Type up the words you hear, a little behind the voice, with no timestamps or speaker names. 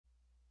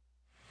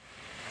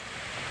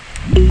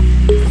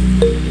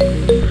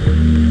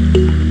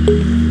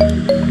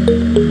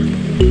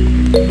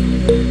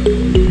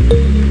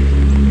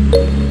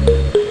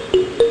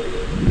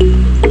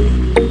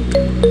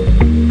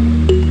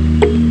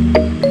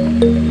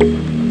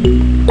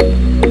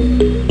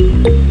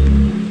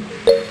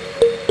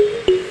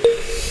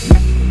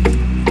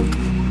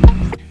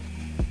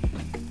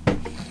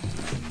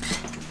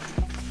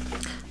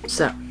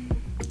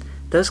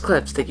Those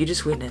clips that you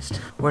just witnessed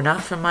were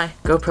not from my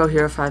GoPro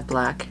Hero 5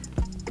 Black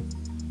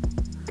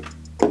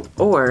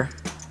or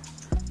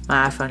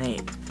my iPhone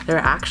 8. They're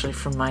actually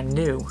from my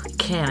new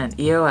Canon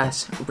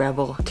EOS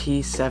Rebel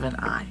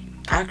T7i.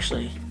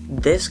 Actually,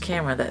 this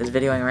camera that is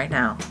videoing right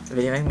now,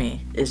 videoing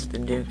me, is the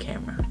new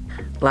camera.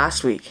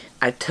 Last week,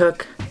 I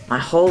took my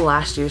whole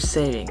last year's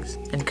savings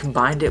and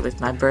combined it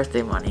with my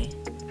birthday money,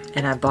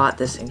 and I bought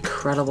this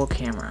incredible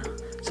camera.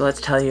 So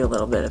let's tell you a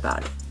little bit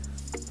about it.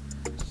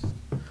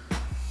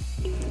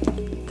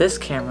 This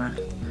camera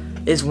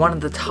is one of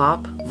the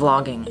top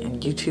vlogging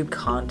and YouTube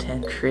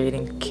content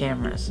creating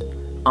cameras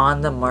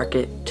on the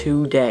market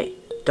today.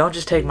 Don't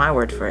just take my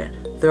word for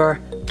it. There are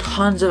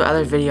tons of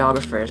other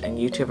videographers and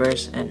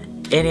YouTubers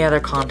and any other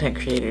content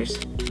creators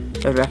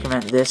that would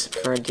recommend this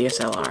for a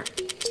DSLR,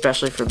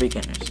 especially for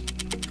beginners.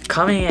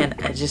 Coming in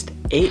at just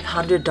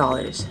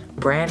 $800,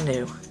 brand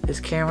new, this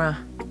camera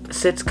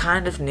sits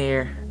kind of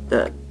near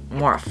the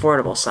more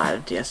affordable side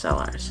of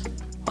DSLRs.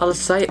 While the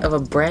sight of a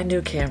brand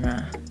new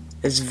camera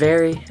is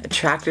very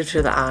attractive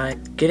to the eye,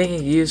 getting a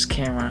used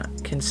camera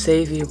can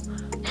save you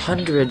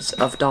hundreds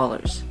of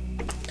dollars.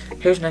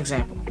 Here's an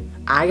example.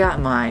 I got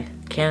my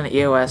Canon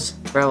EOS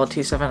Rebel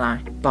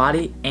T7i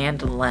body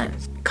and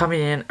lens coming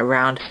in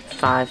around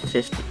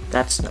 $550.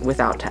 That's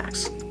without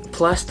tax.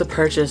 Plus the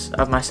purchase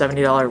of my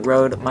 $70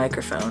 Rode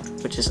microphone,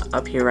 which is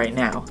up here right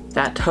now.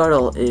 That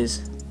total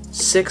is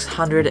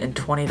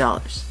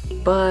 $620.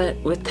 But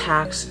with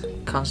tax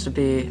comes to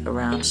be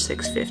around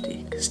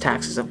 $650, because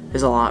tax is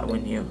a lot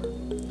when you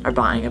are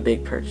buying a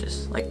big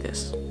purchase like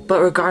this.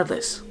 But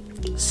regardless,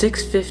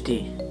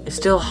 $650 is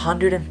still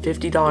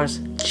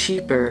 $150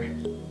 cheaper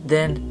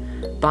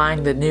than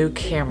buying the new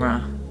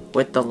camera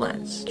with the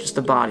lens, just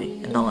the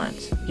body and the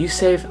lens. You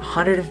save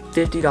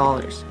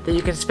 $150 that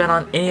you can spend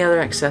on any other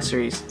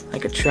accessories,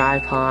 like a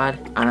tripod,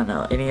 I don't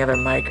know, any other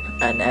mic,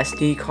 an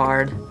SD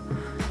card,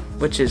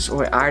 which is, I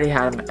already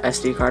had an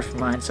SD card for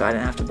mine, so I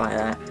didn't have to buy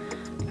that.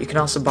 You can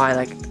also buy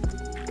like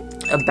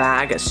a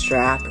bag, a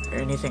strap, or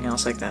anything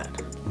else like that.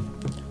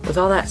 With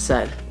all that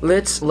said,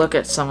 let's look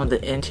at some of the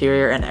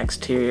interior and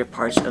exterior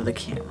parts of the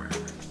camera.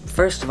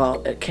 First of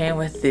all, it came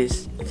with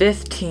this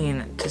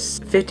 15 to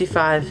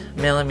 55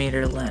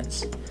 millimeter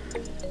lens.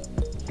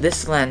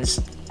 This lens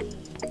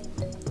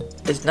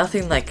is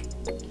nothing like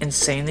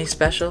insanely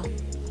special,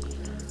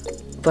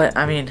 but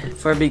I mean,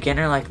 for a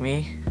beginner like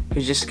me,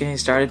 who's just getting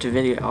started to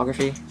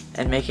videography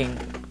and making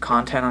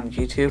content on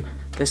YouTube,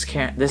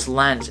 this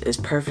lens is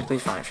perfectly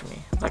fine for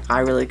me. Like, I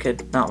really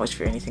could not wish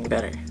for anything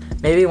better.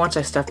 Maybe once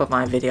I step up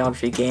my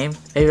videography game,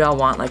 maybe I'll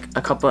want like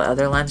a couple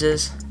other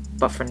lenses,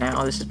 but for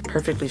now, this is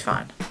perfectly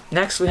fine.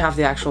 Next, we have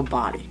the actual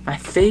body. My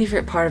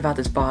favorite part about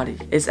this body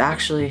is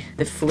actually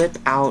the flip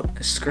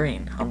out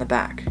screen on the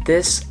back.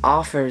 This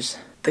offers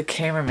the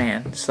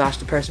cameraman slash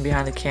the person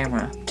behind the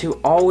camera to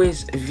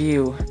always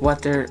view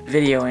what they're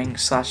videoing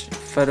slash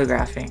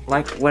photographing,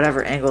 like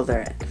whatever angle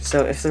they're at.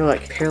 So if they're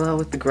like parallel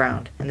with the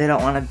ground and they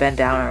don't want to bend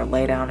down or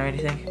lay down or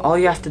anything, all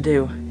you have to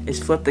do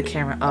is flip the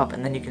camera up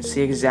and then you can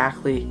see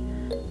exactly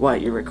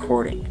what you're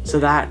recording. So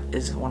that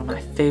is one of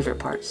my favorite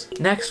parts.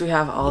 Next, we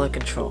have all the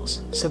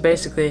controls. So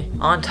basically,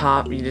 on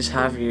top, you just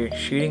have your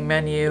shooting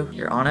menu,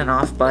 your on and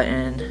off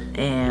button,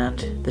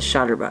 and the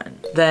shutter button.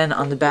 Then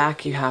on the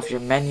back, you have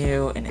your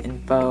menu and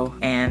info,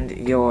 and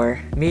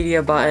your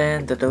media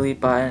button, the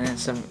delete button, and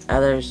some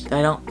others that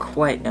I don't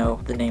quite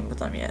know the name of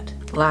them yet.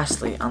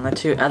 Lastly, on the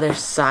two other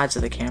sides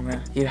of the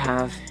camera, you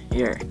have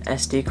your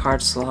SD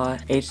card slot,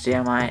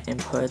 HDMI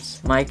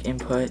inputs, mic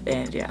input,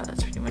 and yeah,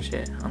 that's pretty much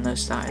it on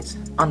those sides.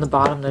 On the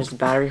bottom, there's the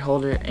battery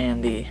holder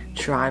and the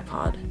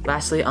tripod.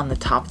 Lastly, on the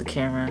top of the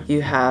camera,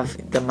 you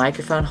have the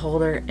microphone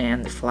holder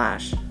and the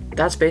flash.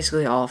 That's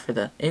basically all for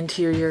the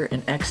interior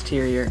and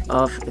exterior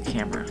of the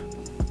camera.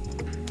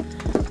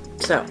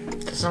 So,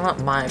 to sum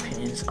up my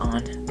opinions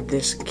on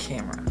this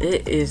camera,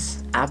 it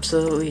is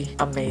absolutely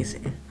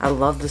amazing. I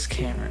love this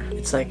camera.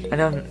 It's like, I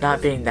know I'm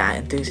not being that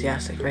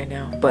enthusiastic right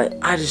now, but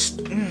I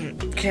just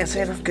can't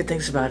say enough good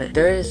things about it.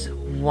 There is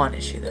one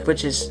issue though,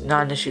 which is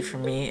not an issue for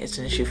me, it's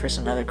an issue for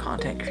some other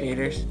content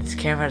creators. This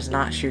camera does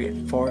not shoot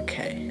in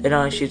 4K. It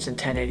only shoots in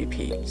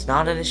 1080p. It's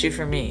not an issue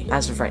for me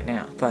as of right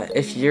now, but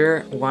if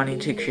you're wanting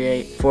to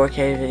create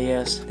 4K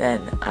videos,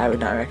 then I would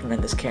not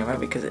recommend this camera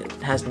because it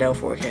has no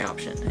 4K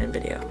option in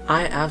video.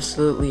 I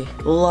absolutely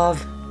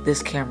love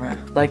this camera.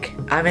 Like,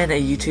 I'm in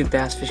a YouTube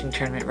bass fishing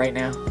tournament right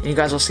now, and you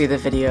guys will see the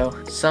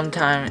video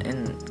sometime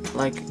in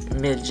like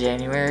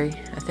mid-January,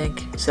 I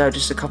think. So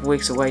just a couple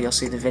weeks away, you'll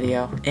see the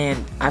video.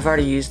 And I've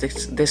already used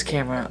this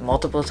camera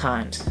multiple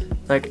times.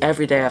 Like,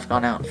 every day I've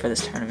gone out for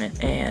this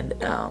tournament, and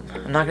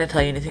I'm not going to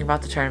tell you anything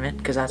about the tournament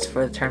because that's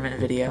for the tournament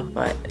video,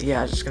 but yeah,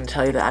 I was just going to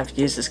tell you that I've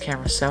used this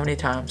camera so many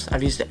times.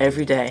 I've used it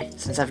every day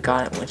since I've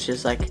got it, which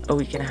is like a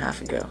week and a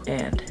half ago.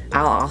 And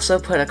I'll also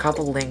put a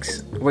couple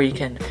links where you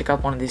can pick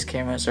up one of these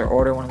cameras or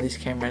order one of these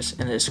cameras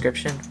in the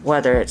description,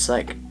 whether it's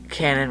like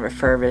Canon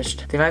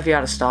refurbished, they might be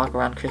out of stock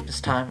around Christmas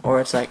time,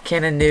 or it's like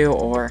Canon new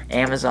or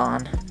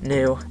Amazon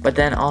new. But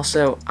then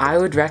also, I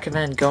would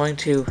recommend going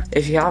to,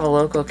 if you have a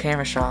local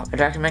camera shop, I'd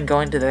recommend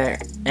going to there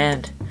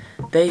and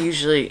they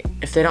usually,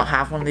 if they don't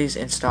have one of these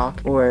in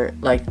stock or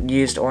like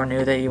used or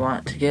new that you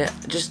want to get,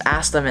 just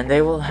ask them and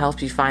they will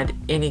help you find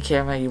any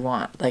camera you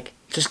want. Like,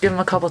 just give them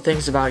a couple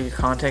things about your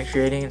content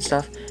creating and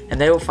stuff, and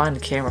they will find the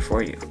camera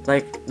for you.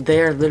 Like,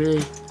 they are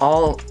literally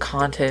all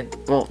content,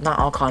 well, not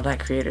all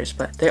content creators,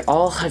 but they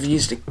all have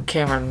used a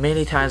camera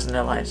many times in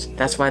their lives.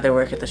 That's why they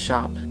work at the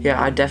shop.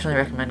 Yeah, I definitely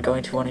recommend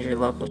going to one of your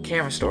local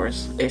camera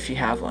stores if you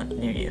have one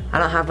near you. I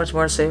don't have much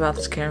more to say about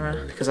this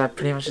camera because I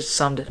pretty much just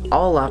summed it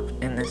all up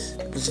in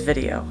this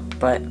video.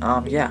 But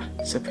yeah,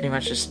 so pretty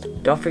much just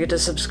don't forget to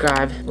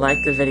subscribe, like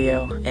the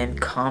video, and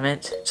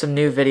comment some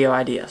new video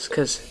ideas,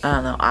 because I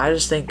don't know, I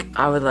just think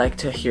I would like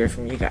to hear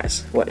from you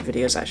guys what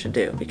videos I should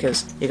do,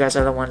 because you guys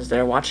are the ones that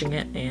are watching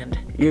it and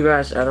you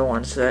guys are the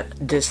ones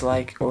that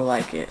dislike or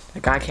like it.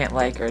 Like, I can't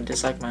like or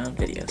dislike my own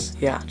videos.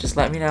 Yeah, just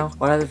let me know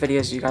what other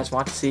videos you guys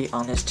want to see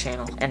on this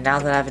channel. And now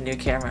that I have a new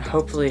camera,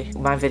 hopefully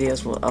my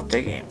videos will up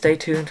their game. Stay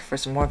tuned for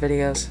some more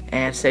videos,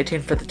 and stay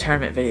tuned for the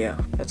tournament video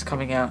that's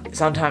coming out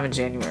sometime in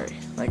January,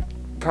 like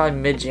probably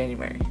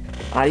mid-January.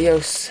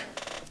 Adios.